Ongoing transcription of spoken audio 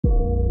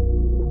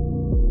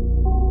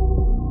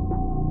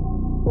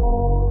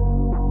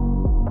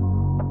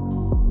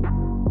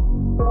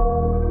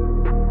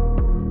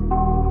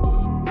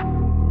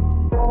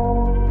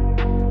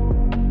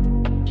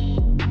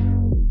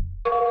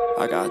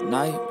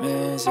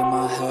nightmares in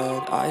my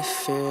head, I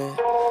fear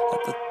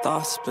that the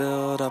thoughts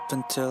build up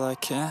until I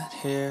can't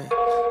hear,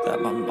 that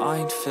my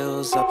mind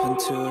fills up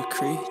into a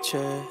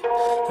creature,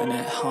 and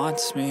it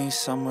haunts me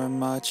somewhere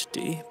much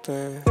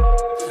deeper.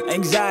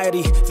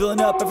 Anxiety, filling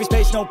up every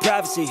space, no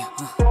privacy,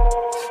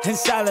 and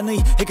silently,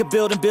 it could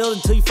build and build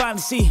until you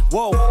finally see,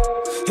 whoa,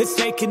 it's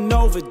taking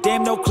over,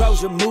 damn no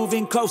closure,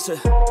 moving closer.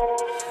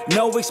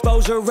 No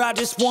exposure, I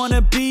just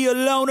wanna be a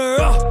loner.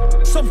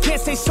 Some can't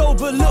stay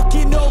sober,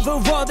 looking over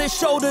all their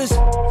shoulders,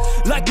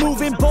 like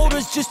moving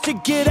boulders just to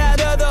get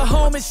out of the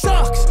home. It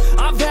sucks,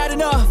 I've had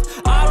enough,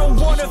 I don't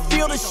wanna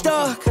feel the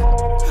stuck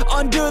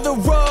under the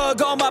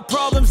rug, all my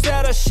problems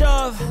that I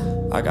shove.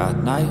 I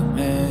got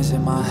nightmares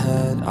in my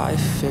head, I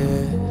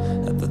fear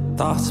that the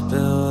thoughts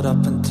build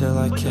up until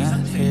I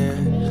can't hear,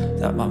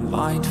 that my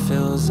mind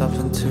fills up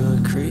into a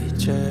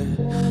creature,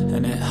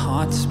 and it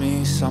haunts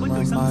me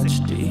somewhere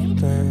much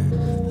deeper.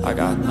 I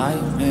got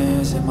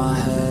nightmares in my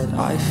head,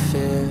 I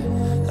fear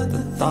that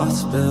the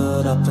thoughts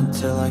build up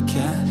until I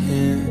can't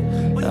hear,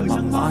 that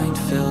my mind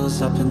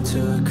fills up into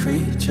a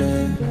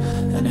creature,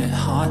 and it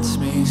haunts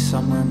me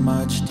somewhere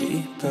much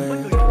deeper.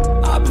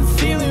 I've been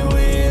feeling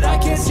weird, I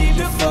can't seem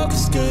to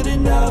focus good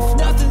enough,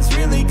 nothing's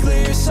really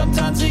clear,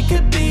 sometimes it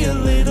could be a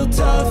little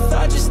tough.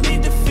 I just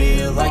need to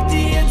feel like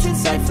the end's in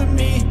sight for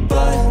me,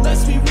 but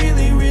let's be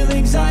really real,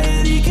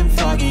 anxiety can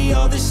foggy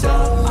all this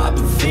stuff. I've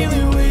been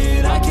feeling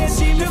weird, I can't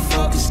seem to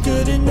focus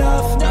good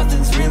enough,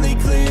 nothing's really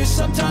clear,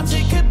 sometimes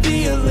it could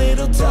be a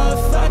little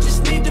tough. I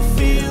just need to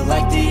feel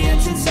like the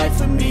end's in sight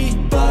for me,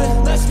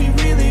 but let's be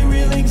really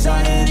real,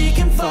 anxiety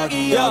can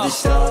foggy all this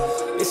stuff.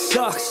 It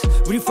sucks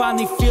when you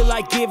finally feel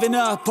like giving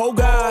up. Oh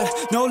God,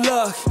 no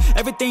luck,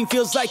 everything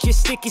feels like you're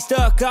sticky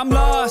stuck. I'm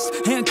lost,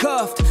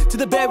 handcuffed to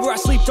the bed where I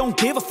sleep, don't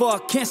give a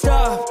fuck. Can't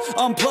stop,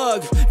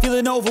 unplug,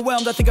 feeling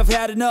overwhelmed, I think I've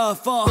had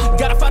enough.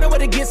 Gotta find a way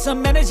to get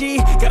some energy,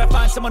 gotta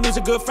find someone who's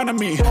a good friend of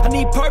me. I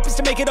need purpose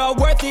to make it all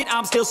worth it,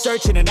 I'm still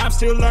searching and I'm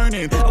still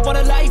learning. I want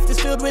a life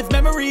that's filled with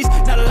memories,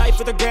 not a life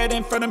with regret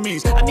in front of me.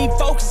 I need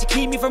focus to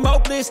keep me from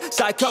hopeless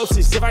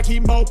psychosis if I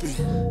keep moping.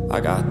 I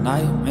got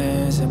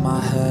nightmares in my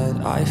head,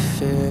 I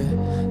fear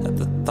that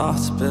the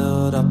thoughts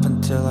build up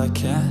until I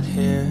can't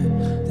hear,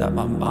 that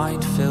my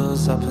mind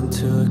fills up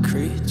into a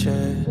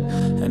creature,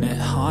 and it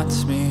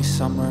haunts me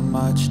somewhere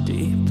much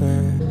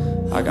deeper.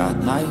 I got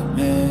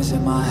nightmares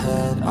in my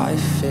head, I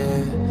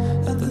fear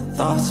that the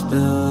thoughts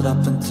build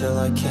up until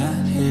I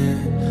can't hear,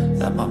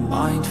 that my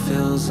mind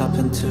fills up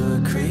into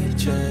a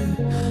creature,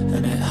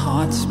 and it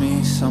haunts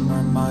me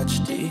somewhere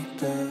much deeper.